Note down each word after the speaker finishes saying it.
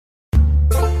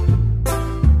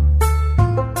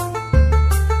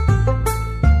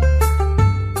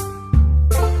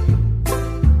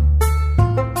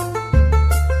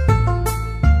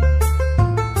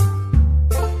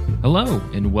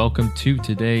welcome to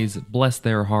today's Bless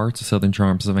Their Hearts, a Southern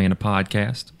Charm Savannah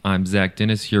podcast. I'm Zach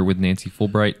Dennis here with Nancy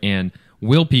Fulbright and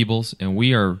Will Peebles, and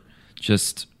we are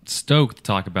just stoked to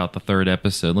talk about the third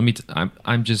episode.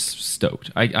 I'm just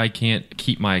stoked. I can't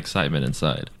keep my excitement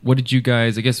inside. What did you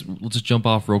guys, I guess we'll just jump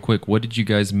off real quick. What did you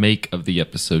guys make of the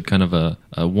episode? Kind of a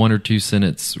 1 or 2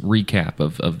 sentence recap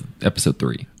of episode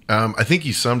 3. I think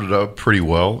you summed it up pretty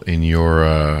well in your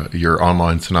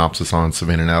online synopsis on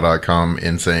savannahnow.com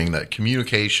in saying that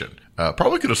communication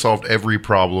probably could have solved every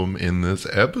problem in this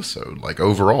episode, like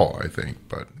overall, I think.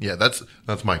 But yeah, that's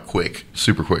my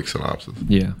super quick synopsis.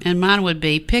 Yeah. And mine would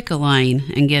be pick a lane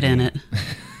and get in it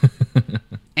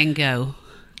and go.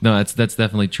 No, that's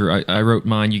definitely true. I wrote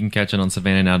mine. You can catch it on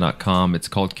savannahnow.com. It's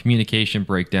called Communication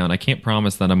Breakdown. I can't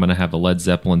promise that I'm going to have a Led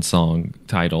Zeppelin song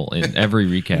title in every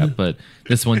recap, but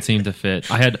this one seemed to fit.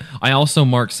 I also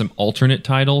marked some alternate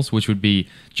titles, which would be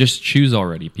Just Choose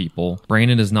Already, People.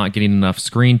 Brandon is not getting enough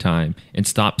screen time, and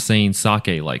stop saying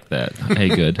sake like that. Hey,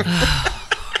 good.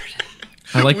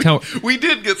 I liked how we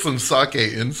did get some sake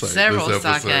insight. Several this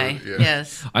episode. sake, yeah.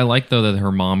 Yes. I like though that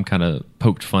her mom kind of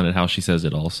poked fun at how she says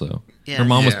it. Also, yes. Her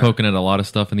mom was poking at a lot of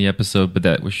stuff in the episode, but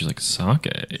that was she's like sake.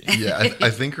 Yeah, I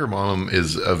think her mom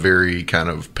is a very kind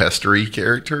of pestery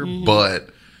character, but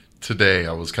today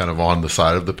I was kind of on the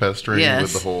side of the pestering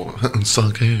with the whole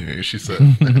sake. She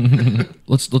said,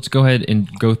 Let's go ahead and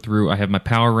go through. I have my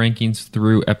power rankings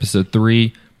through episode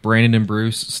 3. Brandon and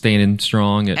Bruce standing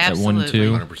strong at 1 and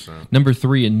 2. 100%. Number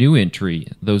 3, a new entry.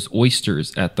 Those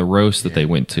oysters at the roast that they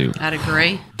went to. I'd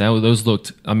agree. Those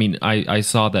looked. I mean, I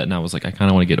saw that and I was like, I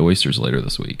kind of want to get oysters later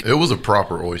this week. It was a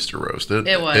proper oyster roast.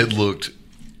 It was. It looked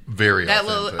very that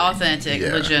authentic. looked authentic,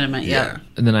 legitimate. Yeah.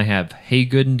 And then I have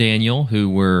Haygood and Daniel, who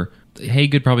were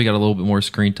Haygood probably got a little bit more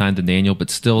screen time than Daniel,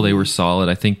 but still they were solid.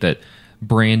 I think that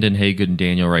Brandon, Haygood, and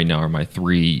Daniel right now are my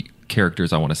 3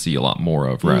 characters I want to see a lot more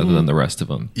of rather than the rest of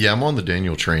them. Yeah, I'm on the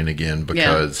Daniel train again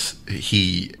because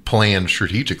he planned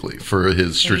strategically for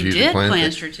his strategic plan.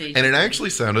 And it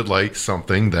actually sounded like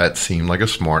something that seemed like a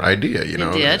smart idea, you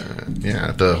know. It did.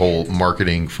 Yeah, the whole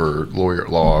marketing for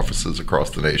law offices across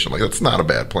the nation. Like, that's not a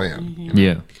bad plan.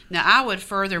 Yeah. Now, I would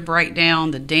further break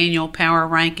down the Daniel power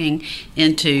ranking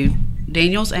into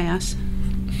Daniel's ass,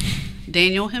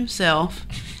 Daniel himself,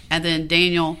 and then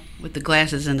Daniel with the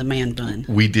glasses and the man bun.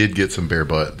 We did get some bare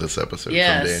butt this episode from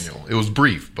Daniel. It was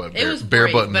brief, but bare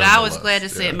butt. But I was glad to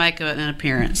see it make an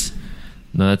appearance.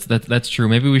 No, that's true.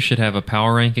 Maybe we should have a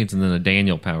power rankings and then a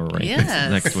Daniel power rankings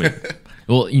next week.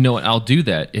 Well, you know what? I'll do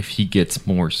that if he gets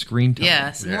more screen time.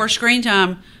 Yes, more screen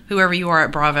time, whoever you are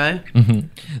at Bravo.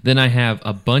 Then I have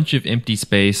a bunch of empty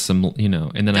space, and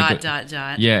then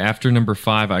dot. Yeah, after number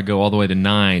 5, I go all the way to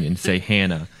 9 and say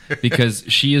Hannah. Because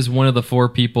she is one of the 4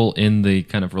 people in the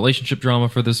kind of relationship drama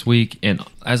for this week. And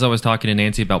as I was talking to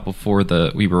Nancy about before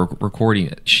we were recording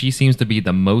it, she seems to be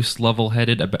the most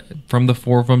level-headed from the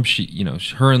 4 of them.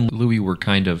 Her and Louis were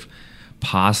kind of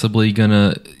possibly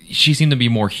she seemed to be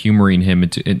more humoring him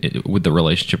with the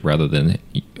relationship rather than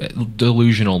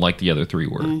delusional like the other 3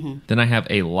 were. Then I have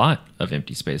a lot of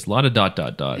empty space, a lot of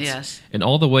dots. Yes. And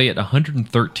all the way at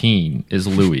 113 is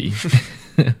Louis.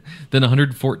 Then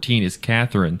 114 is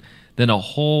Catherine. Then a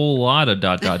whole lot of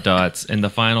dots. And the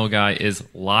final guy is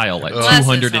Lyle at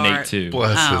 208 too.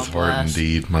 Bless his heart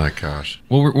indeed. My gosh.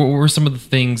 What were some of the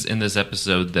things in this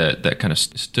episode that kind of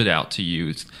stood out to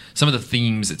you? Some of the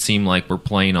themes it seemed like we're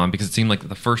playing on, because it seemed like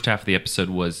the first half of the episode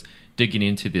was digging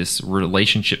into this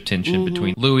relationship tension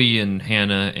between Louis and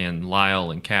Hannah and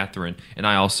Lyle and Catherine. And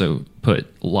I also put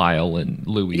Lyle and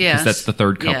Louis because that's the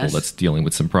third couple that's dealing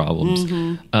with some problems.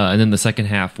 And then the second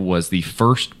half was the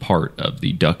first part of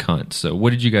the duck hunt. So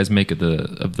what did you guys make of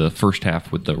the first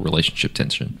half with the relationship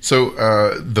tension? So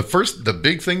the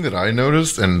big thing that I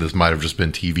noticed, and this might have just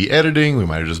been TV editing, we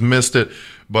might have just missed it,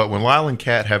 but when Lyle and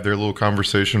Kat have their little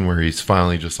conversation where he's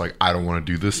finally just like, I don't want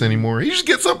to do this anymore, he just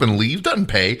gets up and leaves, doesn't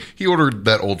pay. He ordered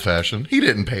that old fashioned. He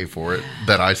didn't pay for it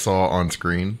that I saw on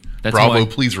screen. Bravo,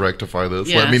 please rectify this.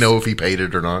 Yes. Let me know if he paid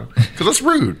it or not. Because that's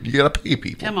rude. You got to pay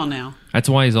people. Come on now. That's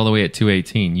why he's all the way at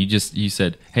 218. You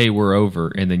said, hey, we're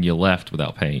over, and then you left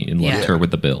without paying and left her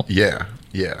with the bill. Yeah.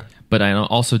 But I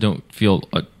also don't feel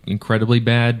incredibly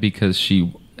bad because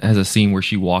she has a scene where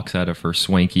she walks out of her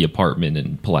swanky apartment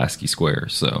in Pulaski Square.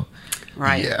 So,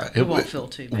 right. Yeah. It won't feel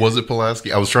too bad. Was it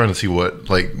Pulaski? I was trying to see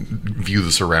view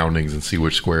the surroundings and see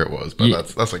which square it was. But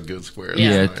that's a good square.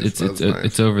 Yeah, nice.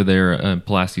 It's over there,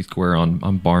 Pulaski Square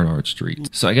on Barnard Street.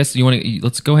 So I guess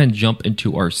let's go ahead and jump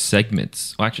into our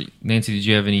segments. Well, actually, Nancy, did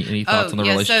you have any thoughts on the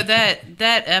relationship? So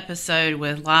that episode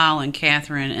with Lyle and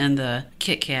Catherine and the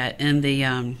Kit Kat and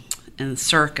the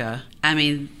Circa. I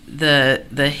mean,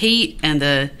 the heat and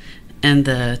the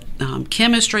the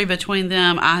chemistry between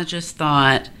them, I just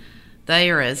thought they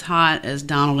are as hot as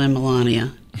Donald and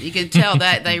Melania. You can tell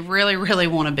that they really, really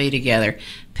want to be together.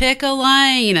 Pick a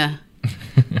lane.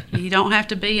 You don't have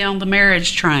to be on the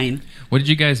marriage train. What did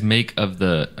you guys make of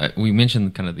we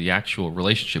mentioned kind of the actual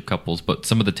relationship couples, but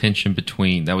some of the tension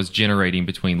that was generating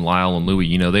between Lyle and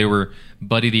Louie. They were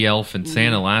Buddy the Elf and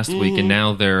Santa last week, and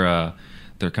now they're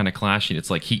kind of clashing. It's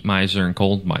like heat miser and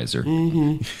cold miser.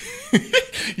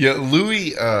 Yeah,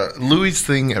 Louie's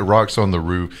thing at Rocks on the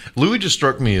Roof. Louie just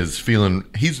struck me as feeling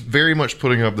he's very much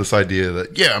putting up this idea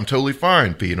that I'm totally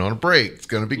fine peeing on a break. It's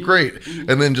going to be great,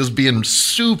 and then just being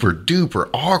super duper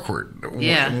awkward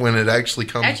when it actually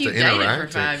comes After to you dated interacting.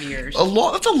 for 5 years.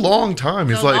 That's a long time.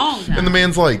 He's like, long time. and the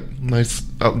man's like, nice.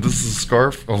 Oh, this is a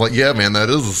scarf. I'm like, yeah, man, that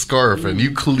is a scarf, and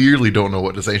you clearly don't know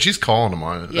what to say. And she's calling him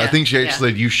on it. Yeah, I think she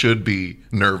actually said, you should be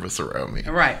nervous around me.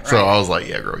 Right. So I was like,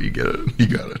 yeah, girl, you get it. You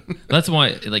got it. That's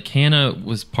why, Hannah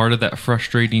was part of that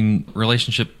frustrating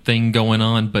relationship thing going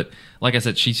on. But like I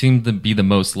said, she seemed to be the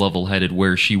most level-headed,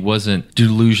 where she wasn't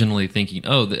delusionally thinking,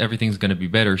 everything's going to be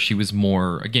better. She was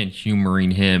more, again,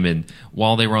 humoring him. And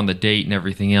while they were on the date and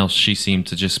everything else, she seemed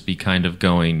to just be kind of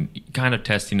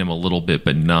testing him a little bit,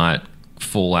 but not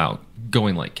full out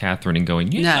going like Catherine and going,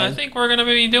 No. I think we're going to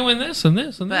be doing this and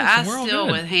this and But this. I and we're all still,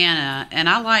 good. with Hannah, and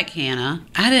I like Hannah,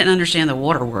 I didn't understand the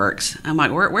waterworks. I'm like,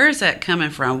 where is that coming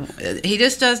from? He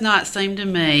just does not seem to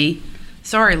me.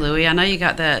 Sorry, Louie, I know you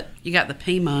got the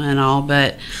Pima and all,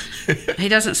 but he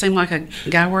doesn't seem like a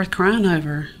guy worth crying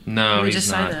over. No, Let me he's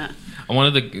just not. say that. I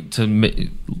wanted to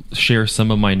share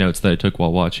some of my notes that I took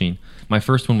while watching. My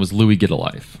first one was Louie, get a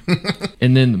life.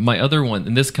 And then my other one,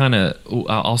 and this kind of,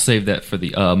 I'll save that for the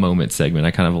moment segment.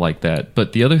 I kind of like that.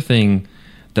 But the other thing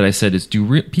that I said is,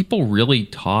 do people really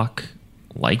talk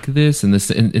like this in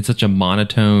such a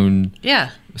monotone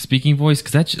speaking voice?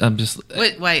 Because I'm just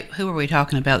wait, who are we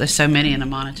talking about? There's so many in a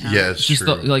monotone. Yeah, it's just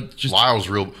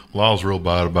true. Lyle's real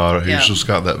bad about it. He's just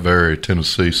got that very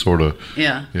Tennessee sort of.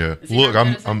 Yeah. Yeah. Is he Look,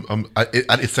 from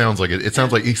it sounds like it. It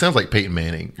sounds like he sounds like Peyton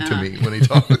Manning to me when he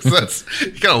talks.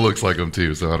 He kind of looks like him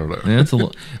too. So I don't know. that's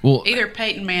well. Either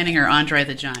Peyton Manning or Andre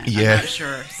the Giant. Yeah. I'm not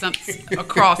sure. A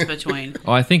cross between.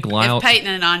 Oh, I think Lyle. If Peyton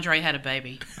and Andre had a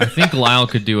baby. I think Lyle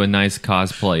could do a nice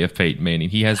cosplay of Peyton Manning.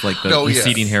 He has like the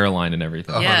receding hairline and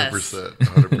everything. Yes.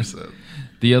 100%.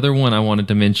 The other one I wanted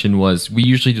to mention was, we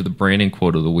usually do the Brandon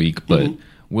quote of the week, but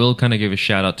Will kind of gave a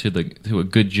shout out to a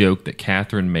good joke that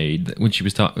Catherine made when she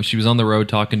was on the road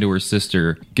talking to her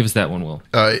sister. Give us that one, Will.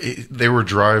 They were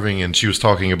driving and she was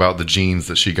talking about the genes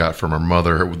that she got from her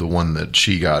mother, the one that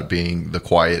she got being the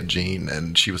quiet gene,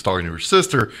 and she was talking to her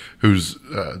sister who's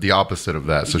the opposite of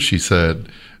that. So she said,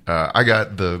 I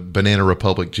got the Banana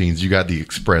Republic genes. You got the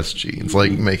Express genes,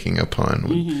 like making a pun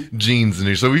with genes.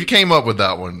 And so we came up with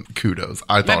that one. Kudos.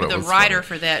 I thought Maybe it was the writer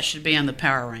funny. for that should be on the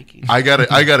power ranking. I got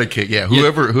a kick. Yeah,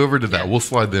 whoever did that, we'll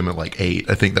slide them at like 8.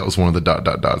 I think that was one of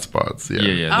the ... spots.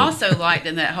 Yeah. I also liked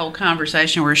in that whole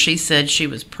conversation where she said she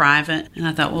was private, and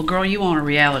I thought, well, girl, you on a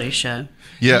reality show.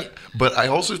 Yeah, but I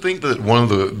also think that one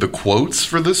of the quotes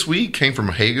for this week came from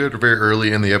Haga very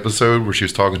early in the episode where she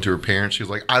was talking to her parents. She was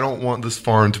like, I don't want this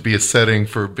farm to be a setting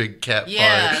for a big cat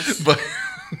fight.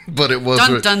 But it was...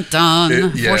 Dun, dun,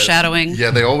 dun. Foreshadowing.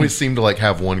 Yeah, they always seem to like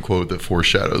have one quote that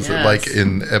foreshadows it. Like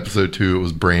in episode 2, it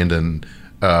was Brandon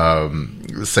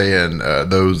saying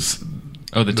those...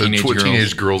 Oh, the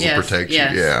teenage girls will protect you.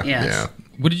 Yeah.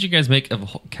 What did you guys make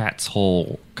of Kat's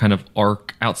whole kind of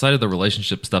arc outside of the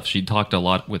relationship stuff? She talked a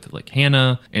lot with like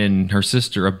Hannah and her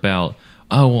sister about,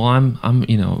 oh, well, I'm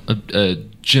a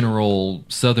general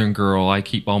Southern girl. I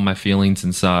keep all my feelings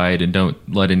inside and don't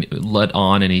let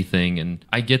on anything. And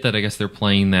I get that. I guess they're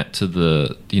playing that to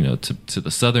the to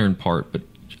the Southern part, but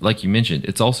like you mentioned,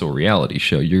 it's also a reality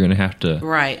show. You're going to have to...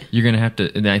 Right. You're going to have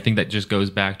to... And I think that just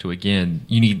goes back to, again,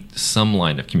 you need some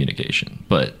line of communication.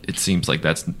 But it seems like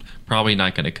that's probably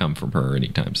not going to come from her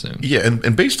anytime soon. Yeah,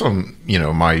 and based on,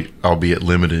 my, albeit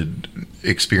limited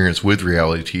experience with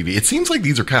reality TV, it seems like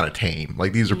these are kind of tame.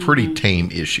 Like, these are pretty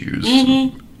tame issues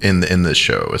in this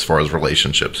show as far as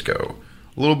relationships go.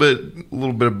 A little bit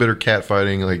of bitter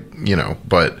catfighting,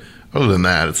 but other than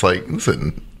that, it's like,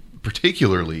 listen...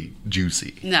 particularly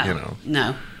juicy.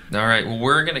 No. All right. Well,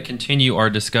 we're going to continue our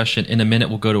discussion in a minute.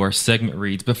 We'll go to our segment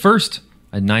reads. But first,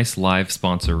 a nice live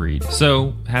sponsor read.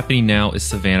 So, happening now is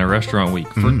Savannah Restaurant Week.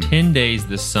 For 10 days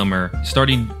this summer,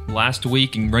 starting last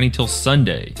week and running till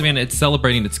Sunday. Savannah, it's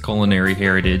celebrating its culinary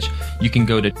heritage. You can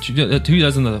go to 2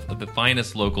 dozen of the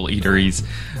finest local eateries.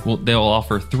 Well, they'll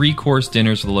offer 3-course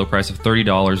dinners for the low price of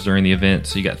 $30 during the event.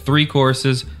 So, you got 3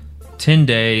 courses, 10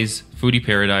 days Foodie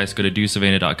Paradise. Go to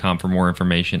DoSavannah.com for more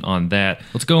information on that.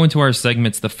 Let's go into our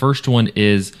segments. The first one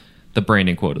is the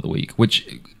Brandon quote of the week, which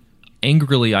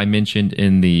angrily I mentioned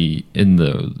in the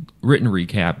written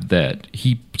recap that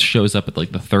he shows up at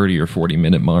like the 30 or 40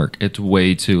 minute mark. It's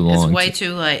way too long. It's way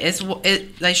too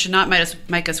late. They should not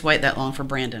make us wait that long for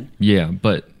Brandon. Yeah,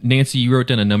 but Nancy, you wrote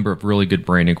down a number of really good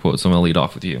Brandon quotes, so I'm going to lead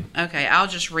off with you. Okay, I'll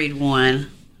just read one.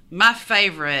 My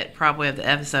favorite probably of the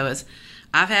episode is,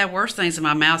 I've had worse things in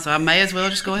my mouth, so I may as well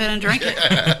just go ahead and drink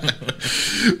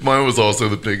it. Mine was also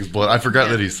the pig's blood. I forgot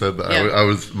that he said that.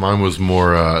 Yeah. Mine was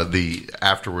more the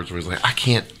afterwards where he's like, I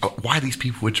can't. Why these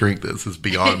people would drink this is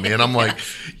beyond me. And I'm like,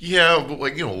 yeah, but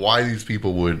like, why these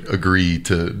people would agree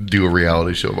to do a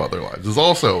reality show about their lives is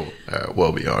also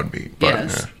well beyond me. But,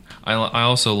 yes. I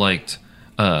also liked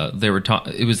they were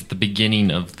it was at the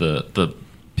beginning of the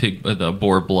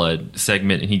boar blood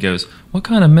segment, and he goes, "What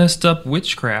kind of messed up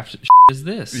witchcraft is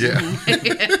this?" Yeah.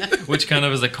 Which kind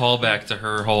of is a callback to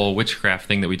her whole witchcraft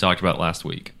thing that we talked about last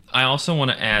week. I also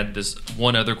want to add this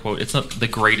one other quote. It's not the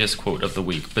greatest quote of the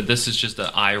week, but this is just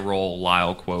an eye roll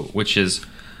Lyle quote, which is,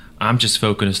 "I'm just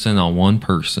focusing on one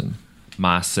person,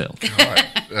 myself." God.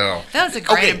 Oh. That was a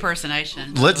great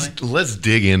impersonation. Let's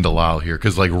dig into Lyle here,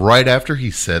 because like right after he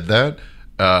said that,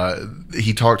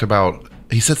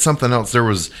 he said something else.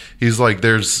 He's like,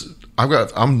 there's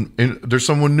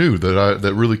someone new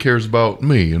that really cares about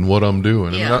me and what I'm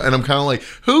doing. Yeah. And I'm kind of like,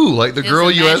 who? Like the His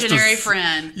girl you asked imaginary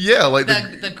friend. Yeah, like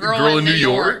the girl in New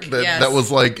York. Yes. That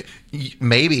was like,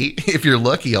 maybe if you're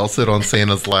lucky, I'll sit on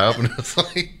Santa's lap. And it's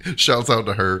like, shouts out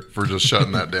to her for just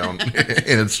shutting that down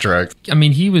in its tracks. I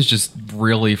mean, he was just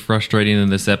really frustrating in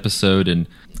this episode, and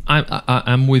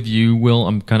I'm with you, Will.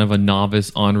 I'm kind of a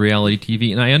novice on reality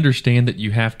TV, and I understand that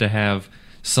you have to have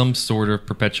some sort of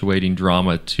perpetuating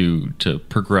drama to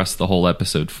progress the whole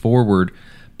episode forward.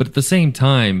 But at the same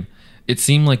time, it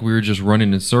seemed like we were just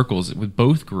running in circles with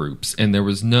both groups, and there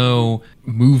was no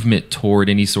movement toward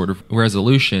any sort of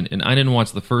resolution. And I didn't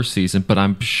watch the first season, but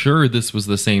I'm sure this was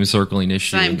the same circling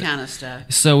issue. Same kind of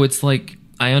stuff. So it's like,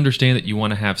 I understand that you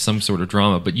want to have some sort of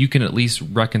drama, but you can at least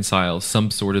reconcile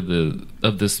some sort of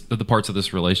the parts of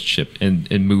this relationship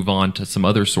and move on to some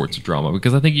other sorts of drama,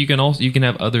 because I think you can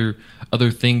have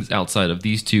other things outside of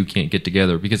these two can't get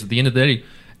together, because at the end of the day,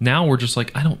 now we're just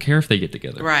like, I don't care if they get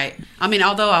together. Right. I mean,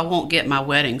 although I won't get my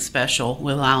wedding special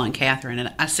with Lyle and Catherine,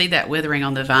 and I see that withering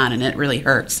on the vine, and it really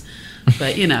hurts.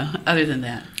 But, other than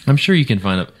that. I'm sure you can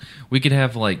find it. We could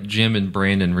have like Jim and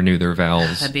Brandon renew their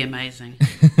vows. That'd be amazing.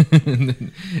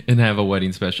 And have a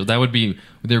wedding special. There'd be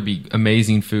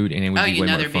amazing food, and it would be way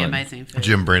more there'd fun. be amazing food.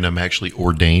 Jim Brandon, I'm actually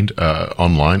ordained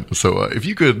online. So if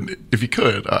you could,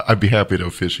 I'd be happy to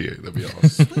officiate. That'd be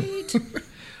awesome. Sweet.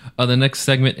 The next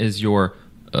segment is your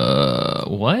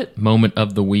moment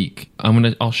of the week.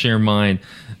 I'll share mine.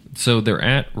 So they're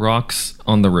at Rocks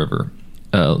on the River.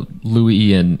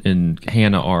 Louie and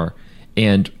Hannah are,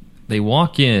 and they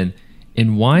walk in.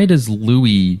 And why does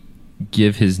Louie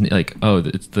give his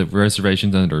it's the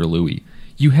reservation's under Louie?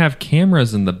 You have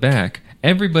cameras in the back.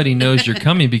 Everybody knows you're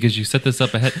coming because you set this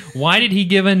up ahead. Why did he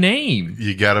give a name?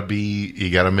 You gotta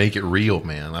make it real,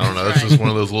 man. I don't know. That's just one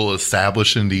of those little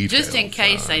establishing details. Just in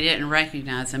case they didn't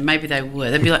recognize him, maybe they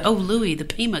would. They'd be like, "Oh, Louis, the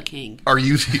Pima King." Are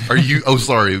you? Oh,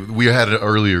 sorry. We had an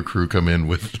earlier crew come in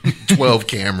with 12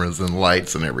 cameras and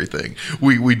lights and everything.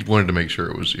 We wanted to make sure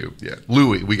it was you. Yeah,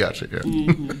 Louis, we got you. Yeah.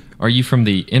 Mm-hmm. Are you from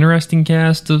the interesting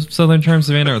cast of Southern Charm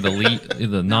Savannah, or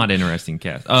the not interesting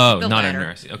cast? Oh, The not latter.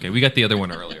 interesting. Okay, we got the other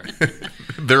one earlier.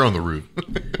 They're on the roof.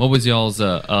 What was y'all's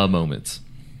moments?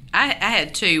 I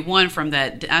had two. One from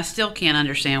that, I still can't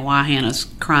understand why Hannah's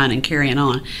crying and carrying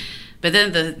on. But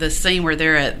then the scene where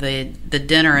they're at the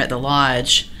dinner at the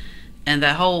lodge, and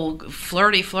the whole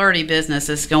flirty business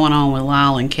that's going on with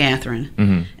Lyle and Catherine.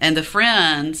 Mm-hmm. And the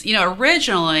friends,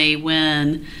 originally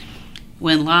when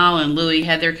Lyle and Louie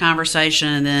had their conversation,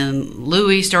 and then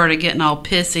Louie started getting all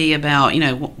pissy about,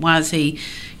 why is he,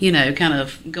 kind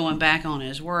of going back on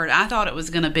his word. I thought it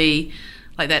was going to be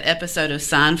like that episode of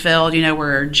Seinfeld,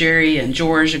 where Jerry and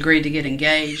George agreed to get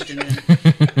engaged, and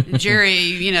then Jerry,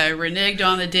 reneged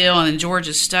on the deal, and then George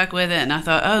is stuck with it. And I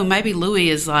thought, oh, maybe Louie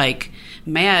is like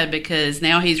mad because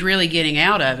now he's really getting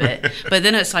out of it. But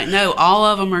then it's like, no, all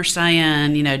of them are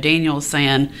saying, Daniel's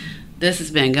saying, this has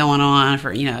been going on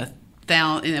for,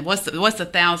 what's the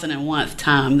 1,001th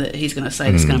time that he's going to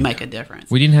say it's going to make a difference?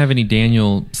 We didn't have any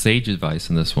Daniel sage advice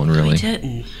in this one, really. We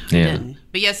didn't.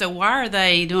 But yeah, so why are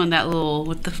they doing that little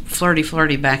with the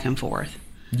flirty back and forth?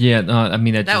 Yeah, I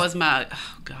mean That was my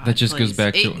God. that just goes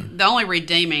back to the only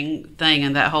redeeming thing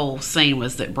in that whole scene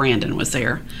was that Brandon was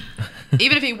there.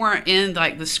 even if he weren't in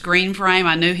like the screen frame,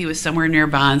 I knew he was somewhere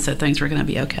nearby, and so things were going to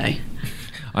be okay.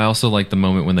 I also liked the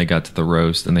moment when they got to the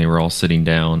roast and they were all sitting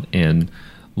down and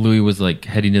Louis was like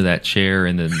heading to that chair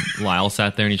and then Lyle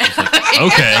sat there and he's just like,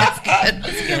 okay. That's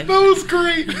good. That was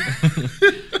great.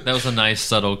 That was a nice,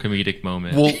 subtle comedic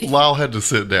moment. Well, Lyle had to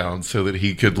sit down so that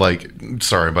he could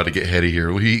sorry, I'm about to get heady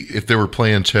here. If they were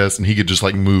playing chess and he could just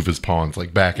move his pawns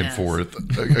back and forth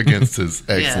against his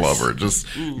ex-lover, just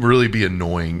really be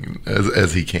annoying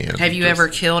as he can. Have you ever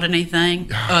killed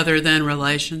anything other than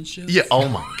relationships? Yeah. Oh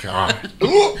my God.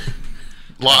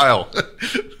 Lyle.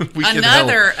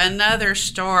 Another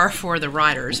star for the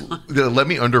writers. Let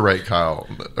me underrate Kyle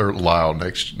or Lyle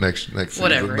next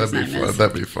Whatever season. his name is.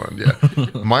 That'd be fun. Yeah.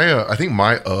 I think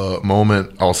my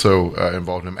moment also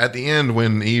involved him at the end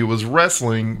when he was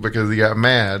wrestling because he got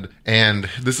mad, and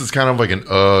this is kind of like an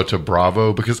to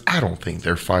Bravo because I don't think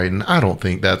they're fighting. I don't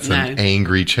think that's an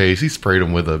angry chase. He sprayed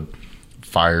him with a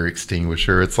fire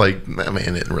extinguisher. It's like, that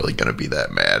man isn't really going to be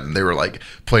that mad. And they were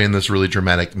playing this really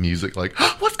dramatic music,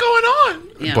 what's going on?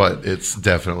 Yeah. But it's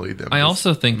definitely them. I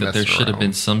also think that there should have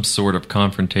been some sort of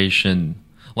confrontation,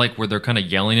 where they're kind of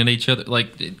yelling at each other.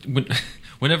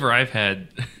 Whenever I've had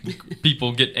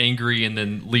people get angry and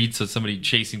then lead to somebody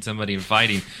chasing somebody and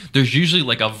fighting, there's usually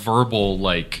a verbal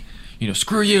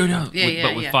screw you, no,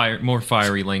 but with more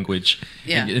fiery language.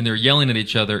 Yeah. And they're yelling at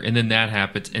each other, and then that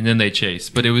happens, and then they chase.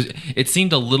 But it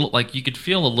seemed a little you could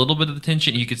feel a little bit of the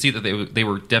tension. You could see that they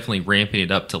were definitely ramping it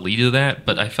up to lead to that.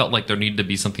 But I felt like there needed to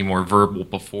be something more verbal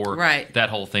before that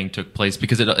whole thing took place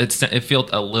because it felt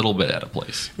a little bit out of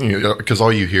place. Because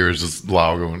all you hear is just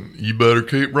Lyle going, "You better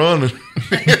keep running,"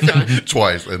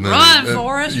 twice, and then run,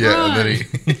 Forrest, run. And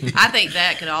then I think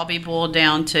that could all be boiled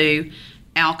down to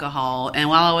alcohol. And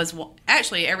while I was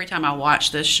actually every time I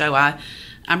watch this show,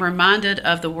 I'm reminded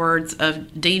of the words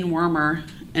of Dean Wormer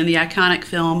in the iconic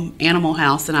film Animal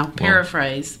House, and I'll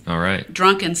paraphrase. All right.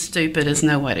 Drunk and stupid is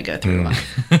no way to go through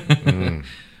life.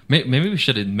 Maybe we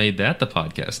should have made that the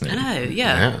podcast name. I know,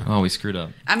 yeah. Oh, we screwed up.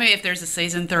 I mean, if there's a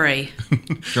season 3.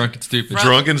 Drunk and stupid.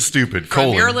 Drunk and stupid,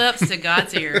 From your lips to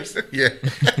God's ears. Yeah.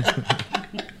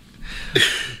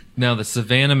 Now, the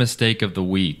Savannah mistake of the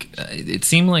week. It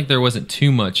seemed like there wasn't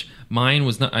too much. Mine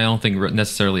was not, I don't think,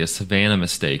 necessarily a Savannah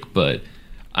mistake, but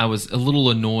I was a little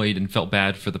annoyed and felt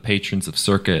bad for the patrons of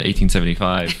circa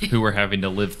 1875 who were having to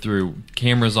live through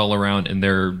cameras all around and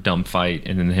their dumb fight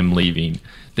and then him leaving.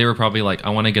 They were probably like, I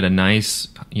want to get a nice,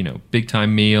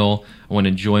 big-time meal. I want to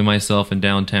enjoy myself in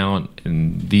downtown.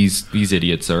 And these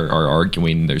idiots are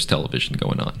arguing there's television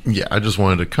going on. Yeah, I just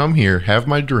wanted to come here, have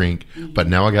my drink, but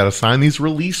now I got to sign these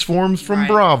release forms from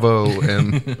Bravo.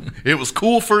 And it was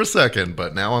cool for a second,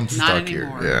 but now I'm stuck here.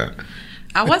 Yeah.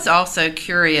 I was also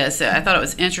curious. I thought it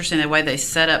was interesting the way they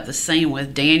set up the scene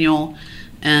with Daniel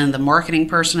and the marketing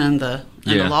person and the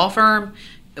law firm.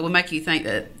 It would make you think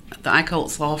that the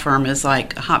Eichholtz law firm is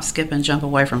like a hop, skip, and jump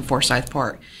away from Forsyth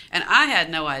Park. And I had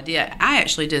no idea. I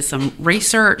actually did some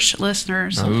research,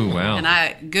 listeners. Oh, wow. And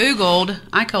I Googled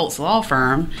Eichholtz law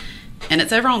firm, and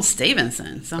it's over on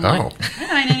Stevenson. So I'm like,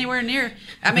 that ain't anywhere near.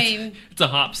 I mean, it's a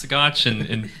hopscotch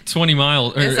and 20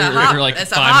 miles, or, it's a 5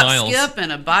 hop, miles. skip,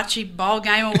 and a bocce ball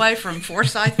game away from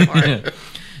Forsyth Park.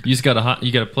 You just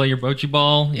gotta play your bocce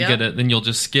ball. Then you'll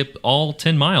just skip all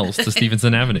 10 miles to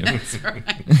Stevenson Avenue. That's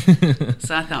right.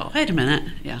 So I thought, wait a minute,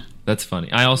 That's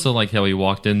funny. I also liked how he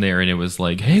walked in there and it was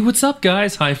like, "Hey, what's up,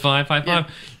 guys? High five, high five.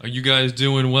 Are you guys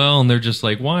doing well?" And they're just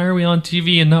like, "Why are we on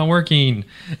TV and not working?"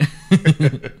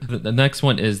 The next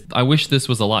one is, I wish this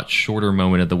was a lot shorter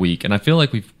moment of the week, and I feel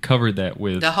like we've covered that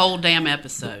with the whole damn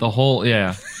episode. The whole,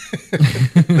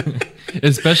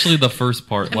 especially the first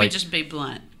part. Let me just be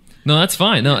blunt. No, that's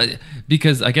fine. No,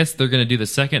 because I guess they're going to do the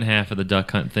second half of the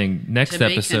duck hunt thing next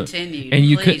episode. Continued. And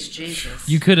Jesus.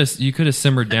 you could have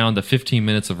simmered down to 15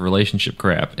 minutes of relationship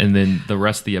crap, and then the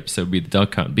rest of the episode would be the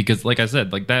duck hunt. Because, like I said,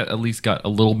 that at least got a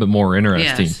little bit more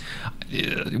interesting. Yes.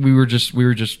 We were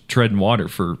just treading water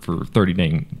for 30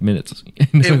 dang minutes.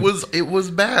 It was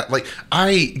bad.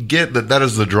 I get that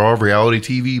is the draw of reality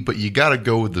TV, but you got to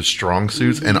go with the strong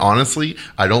suits. Mm-hmm. And honestly,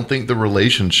 I don't think the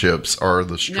relationships are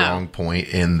the strong point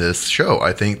in this show.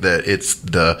 I think that it's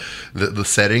the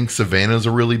setting. Savannah's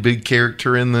a really big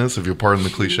character in this, if you'll pardon the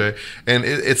cliche. And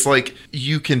it's like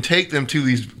you can take them to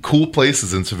these cool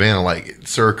places in Savannah, like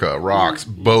Circa, Rocks,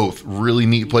 both really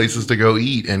neat places to go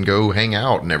eat and go hang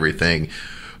out and everything.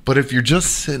 But if you're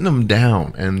just sitting them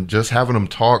down and just having them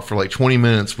talk for 20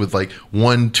 minutes with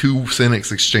 1-2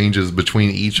 sentence exchanges between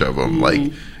each of them,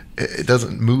 it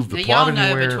doesn't move the plot anywhere.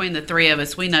 Y'all know between the three of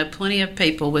us, we know plenty of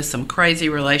people with some crazy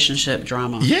relationship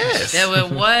drama. Yes. That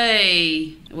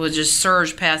will just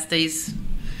surge past these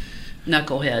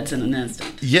knuckleheads in an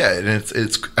instant. Yeah, and it's.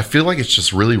 I feel like it's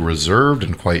just really reserved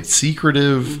and quite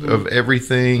secretive of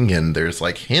everything, and there's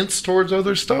like hints towards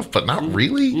other stuff, but not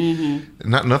really.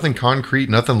 Nothing concrete,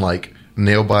 nothing like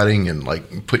nail biting and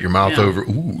like put your mouth over.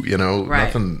 Ooh,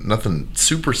 Right. nothing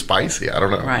super spicy. I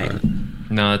don't know. Right.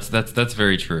 No, that's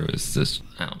very true. It's just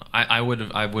I don't know.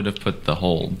 I would have put the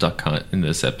whole duck hunt in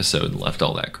this episode and left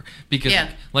all that because,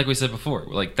 like we said before,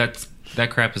 like that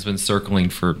crap has been circling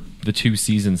for the 2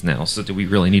 seasons now. So do we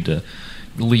really need to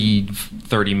lead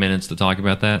 30 minutes to talk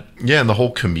about that? Yeah, and the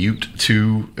whole commute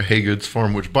to Haygood's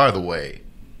farm, which, by the way,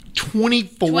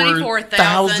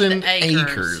 24,000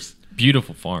 acres.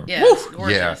 Beautiful farm. Yes,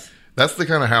 gorgeous. Yeah. That's the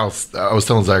kind of house, I was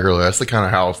telling Zach earlier, that's the kind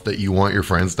of house that you want your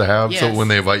friends to have. So Yes. when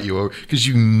they invite you over, because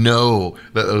you know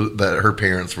that her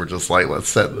parents were just like, let's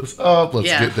set this up, let's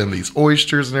get them these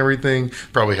oysters and everything.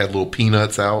 Probably had little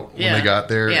peanuts out when they got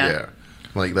there. Yeah.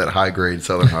 Like that high grade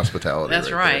Southern hospitality.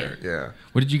 That's right. There. Yeah.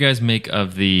 What did you guys make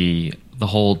of the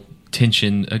whole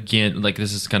tension again? Like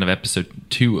this is kind of episode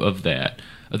 2 of that,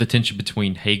 of the tension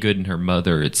between Haygood and her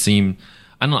mother. It seemed,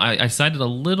 I don't know, I sided a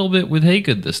little bit with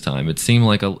Haygood this time. It seemed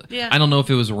like I don't know if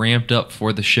it was ramped up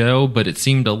for the show, but it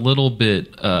seemed a little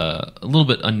bit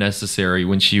unnecessary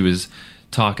when she was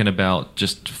talking about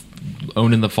just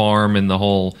owning the farm and the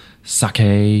whole sake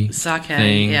thing.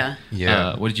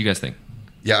 Yeah. What did you guys think?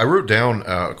 Yeah, I wrote down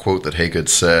a quote that Haygood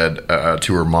said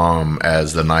to her mom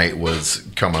as the night was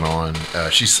coming on.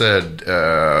 She said,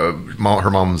 her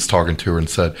mom was talking to her and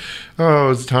said,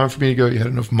 "Oh, is it time for me to go? You had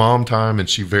enough mom time." And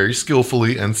she very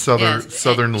skillfully and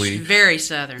southernly, very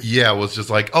southern. Yeah, was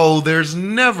just like, "Oh, there's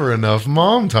never enough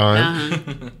mom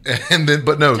time." And then,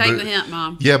 but no, Take the hint,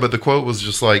 Mom. Yeah, but the quote was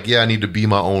just like, "Yeah, I need to be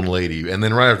my own lady." And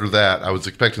then right after that, I was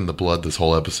expecting the blood this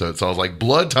whole episode, so I was like,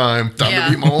 "Blood time!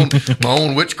 Time to be my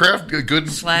own witchcraft,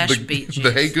 good beet juice.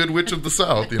 the Haygood witch of the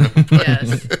South."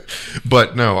 Yes.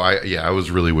 But no, I was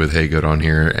really with Haygood on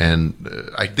here, and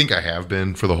I think I have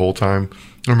been for the whole time.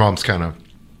 Her mom's kind of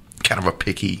a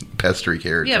picky, pestery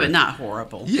character. Yeah, but not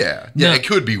horrible. Yeah, No. it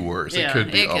could be worse. Yeah, it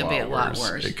could be it could be a lot worse.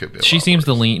 worse. It could be. She seems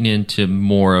to lean into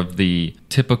more of the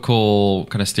typical,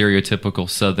 kind of stereotypical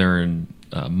Southern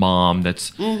mom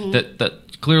that's that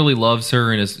clearly loves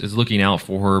her and is looking out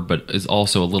for her, but is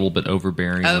also a little bit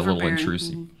overbearing and a little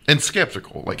intrusive. and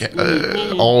skeptical. Like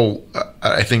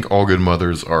I think all good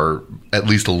mothers are at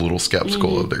least a little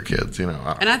skeptical of their kids. And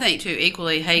I think too,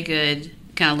 equally, Haygood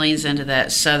kind of leans into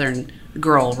that Southern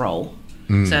girl role.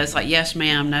 So it's like, yes,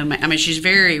 ma'am, no, ma'am. I mean, she's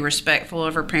very respectful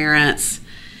of her parents,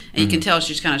 and you can tell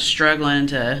she's kind of struggling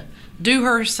to do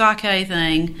her sake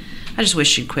thing. I just wish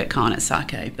she'd quit calling it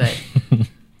sake, but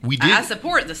I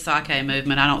support the sake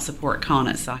movement. I don't support calling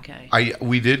it sake.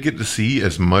 We did get to see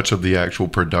as much of the actual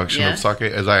production of sake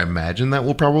as I imagine that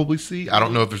we'll probably see. I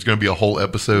don't know if there's going to be a whole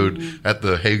episode at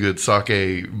the Haygood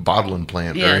sake bottling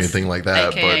plant or anything like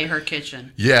that. AKA her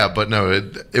kitchen. Yeah, but no,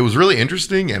 it was really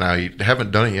interesting, and I haven't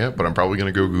done it yet, but I'm probably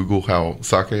going to go Google how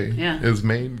sake is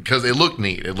made because it looked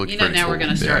neat. It looked pretty now cool. we're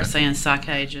going to start saying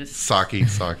sake just... Sake.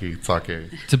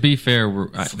 To be fair,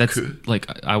 that's good. like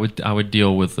I would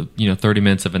deal with 30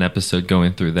 minutes of an episode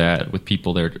going through that with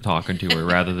people there talking to her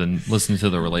rather than listening to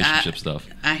the relationship stuff.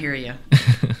 I hear you.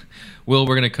 Will,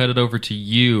 we're going to cut it over to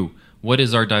you. What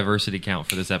is our diversity count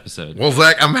for this episode? Well,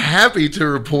 Zach, I'm happy to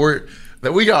report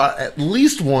that we got at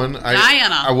least one.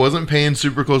 Diana. I wasn't paying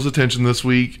super close attention this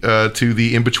week to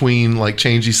the in-between, like,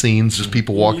 changey scenes, just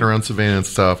people walking around Savannah and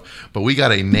stuff. But we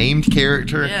got a named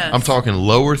character. Yes. I'm talking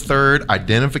lower third,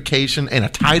 identification, and a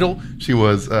title. She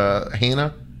was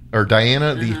Diana,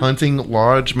 the hunting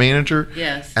lodge manager.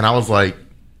 Yes. And I was like,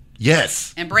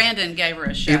 yes. And Brandon gave her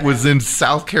a shout It was in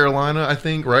South Carolina, I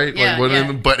think, right?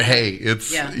 Yeah, But hey,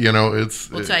 it's, it's...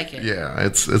 We'll take it. Yeah,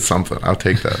 it's something. I'll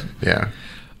take that. Yeah.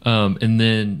 And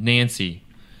then Nancy,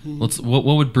 what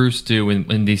would Bruce do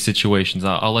in these situations?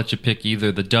 I'll let you pick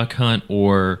either the duck hunt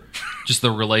or just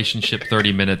the relationship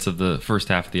 30 minutes of the first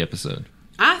half of the episode.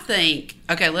 I think,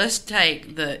 okay, let's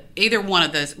take either one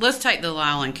of those. Let's take the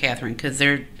Lyle and Catherine because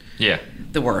they're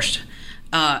the worst.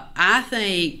 I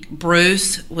think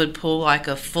Bruce would pull like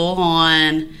a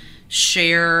full-on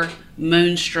Cher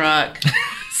moonstruck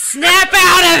snap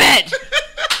out of it.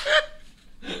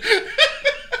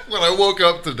 When I woke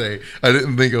up today, I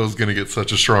didn't think I was going to get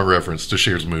such a strong reference to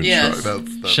Cher's Moonstruck. Yes.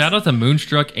 That's Shout out to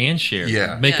Moonstruck and Cher.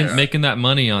 Yeah. Making that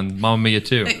money on Mamma Mia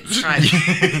too. That's right.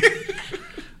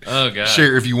 Oh, God.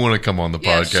 Cher, if you want to come on the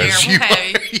podcast, Cher,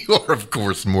 you are, of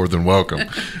course, more than welcome.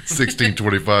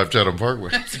 1625 Chatham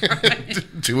Parkway. Right.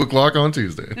 2 o'clock on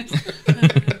Tuesday.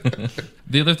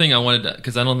 The other thing I wanted to,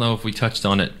 because I don't know if we touched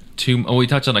on it we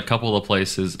touched on a couple of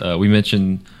places. We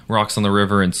mentioned Rocks on the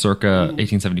River in circa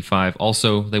 1875.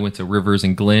 Also, they went to Rivers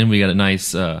and Glen. We got a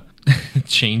nice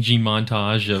changing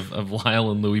montage of Lyle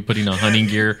and Louie putting on hunting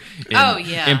gear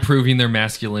and improving their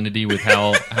masculinity with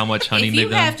how much hunting they've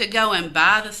done. If you have to go and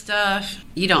buy the stuff,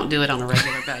 you don't do it on a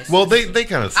regular basis. Well, they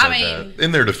kind of said that.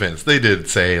 In their defense, they did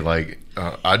say, like,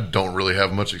 I don't really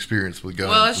have much experience with guns.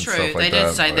 Well, that's and true. Stuff like they did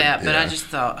that, say that, but I just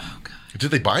thought, oh, God.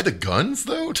 Did they buy the guns,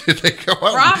 though? Did they go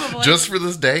out Probably. just for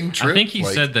this dang trip? I think he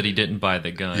said that he didn't buy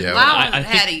the gun. Yeah. Lyle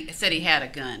said he had a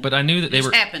gun. But I knew that they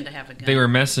happened to have a gun. They were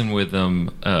messing with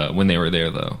them when they were there,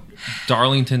 though.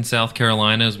 Darlington, South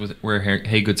Carolina is where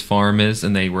Haygood's farm is,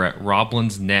 and they were at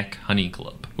Roblin's Neck Hunting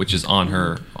Club, which is on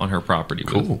her property.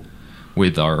 Cool.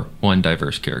 With our one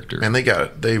diverse character. And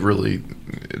they really,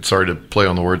 sorry to play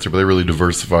on the words here, but they really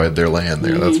diversified their land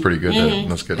there. That's pretty good.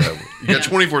 That's good to have. You got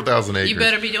 24,000 acres. You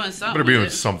better be doing something. Better be doing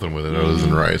something with it other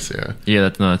than rice, yeah. Yeah,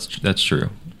 that's true.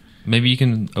 Maybe you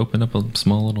can open up a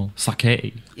small little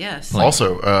sake. Yes.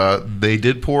 Also, they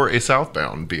did pour a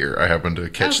Southbound beer. I happened to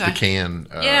catch the can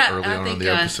early on in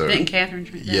the episode. Didn't Catherine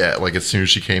drink that? Yeah, like as soon as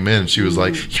she came in, she was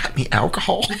like, "You got any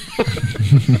alcohol?"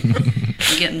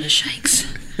 I'm getting the shakes.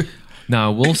 Now,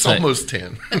 I will say... It's almost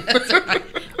 10.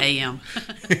 a.m.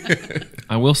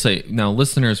 I will say, now,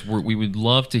 listeners, we would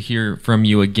love to hear from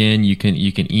you again. You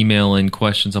can email in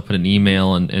questions. I'll put an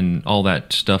email and all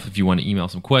that stuff if you want to email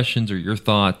some questions or your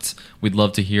thoughts. We'd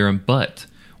love to hear them. But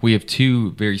we have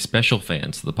two very special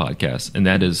fans of the podcast, and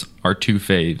that is our two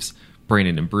faves,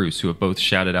 Brandon and Bruce, who have both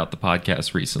shouted out the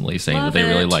podcast recently, saying that they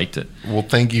really liked it. Well,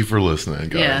 thank you for listening,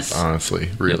 guys. Yes. Honestly,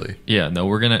 really. Yeah, no,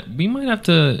 we might have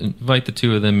to invite the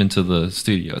two of them into the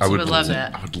studio. I would love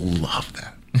that. I would love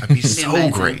that. That'd be so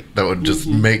great. That would just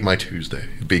make my Tuesday.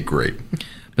 It'd be great.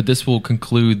 But this will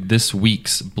conclude this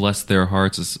week's Bless Their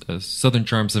Hearts, a Southern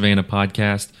Charm Savannah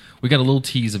podcast. We got a little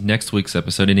tease of next week's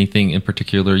episode. Anything in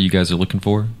particular you guys are looking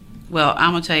for? Well,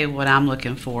 I'm going to tell you what I'm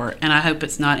looking for, and I hope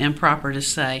it's not improper to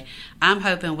say. I'm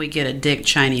hoping we get a Dick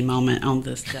Cheney moment on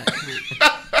this duck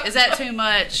hunt. Is that too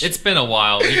much? It's been a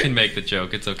while. You can make the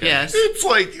joke. It's okay. Yes. It's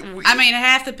like... I mean,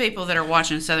 half the people that are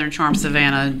watching Southern Charm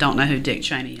Savannah don't know who Dick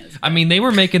Cheney is. I mean, they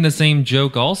were making the same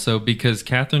joke also because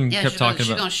Catherine kept talking about...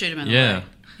 She's going to shoot him in the leg.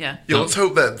 Yeah. Let's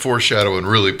hope that foreshadowing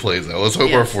really plays out. Let's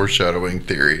hope our foreshadowing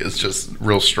theory is just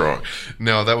real strong.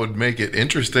 Now, that would make it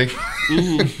interesting.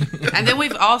 And then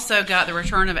we've also got the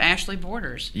return of Ashley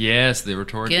Borders. Yes, the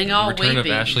return of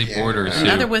weepy. Ashley Borders.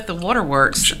 Another with the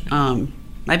Waterworks.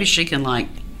 Maybe she can,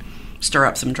 stir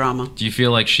up some drama. Do you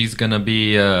feel like she's going to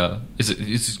be... is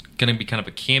it going to be kind of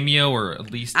a cameo or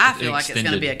at least I feel like it's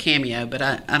going to be a cameo, but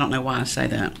I don't know why I say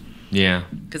that. Yeah.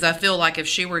 Because I feel like if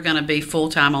she were going to be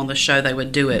full-time on the show, they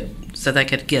would do it so they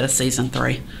could get a season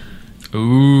 3.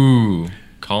 Ooh.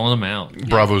 Calling them out.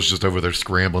 Bravo's just over there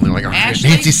scrambling. They're like, all right,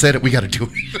 Nancy said it. We got to do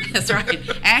it. That's right.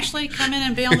 Ashley, come in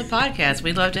and be on the podcast.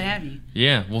 We'd love to have you.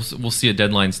 Yeah, we'll see a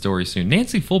deadline story soon.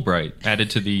 Nancy Fulbright added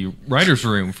to the writer's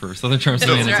room for Southern Charm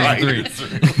Savannah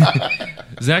Season 3.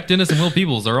 Zach Dennis and Will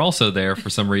Peebles are also there for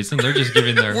some reason. They're just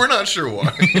giving their... We're not sure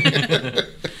why.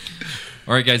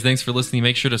 All right, guys, thanks for listening.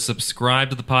 Make sure to subscribe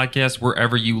to the podcast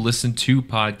wherever you listen to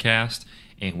podcasts,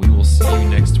 and we will see you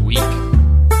next week.